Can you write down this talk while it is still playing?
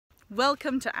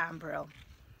Welcome to Ambriel.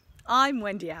 I'm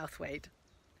Wendy Outhwaite,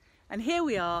 and here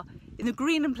we are in the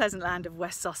green and pleasant land of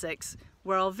West Sussex,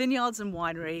 where our vineyards and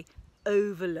winery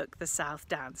overlook the South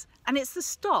Downs, and it's the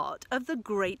start of the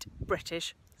great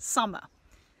British summer.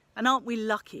 And aren't we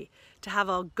lucky to have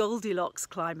our Goldilocks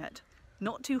climate?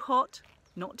 Not too hot,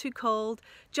 not too cold,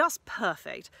 just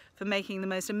perfect for making the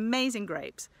most amazing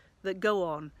grapes that go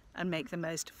on and make the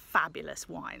most fabulous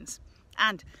wines.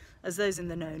 And as those in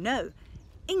the know,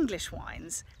 English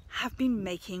wines have been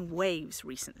making waves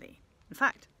recently. In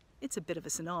fact, it's a bit of a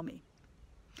tsunami.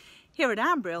 Here at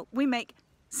Ambriel, we make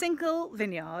single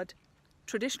vineyard,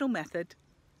 traditional method,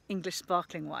 English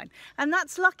sparkling wine. And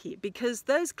that's lucky because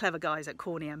those clever guys at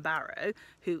Corney and Barrow,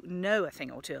 who know a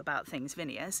thing or two about things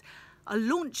vinous, are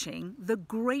launching the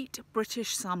Great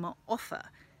British Summer Offer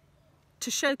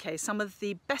to showcase some of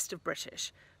the best of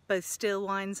British, both still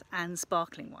wines and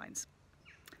sparkling wines.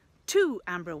 2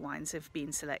 Ambriel wines have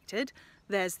been selected.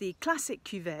 There's the classic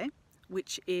Cuvée,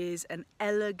 which is an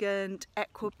elegant,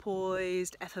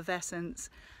 equipoised effervescence,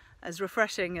 as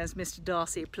refreshing as Mr.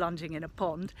 Darcy plunging in a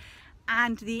pond,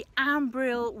 and the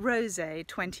Ambriel Rosé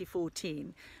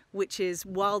 2014, which is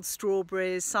wild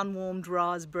strawberries, sun-warmed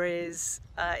raspberries.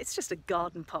 It's just a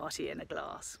garden party in a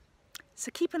glass.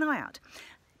 So keep an eye out.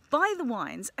 Buy the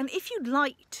wines, and if you'd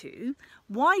like to,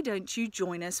 why don't you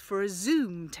join us for a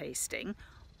Zoom tasting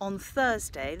on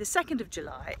Thursday, the 2nd of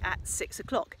July at 6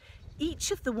 o'clock. Each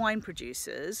of the wine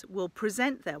producers will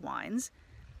present their wines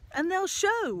and they'll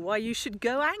show why you should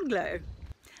go Anglo.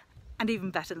 And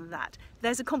even better than that,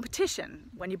 there's a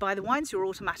competition. When you buy the wines, you're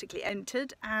automatically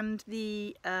entered and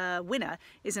the winner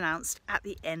is announced at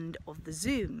the end of the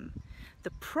Zoom. The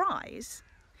prize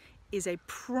is a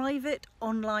private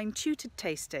online tutored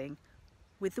tasting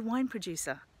with the wine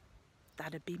producer.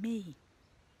 That'd be me.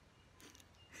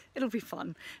 It'll be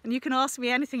fun, and you can ask me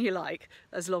anything you like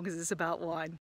as long as it's about wine.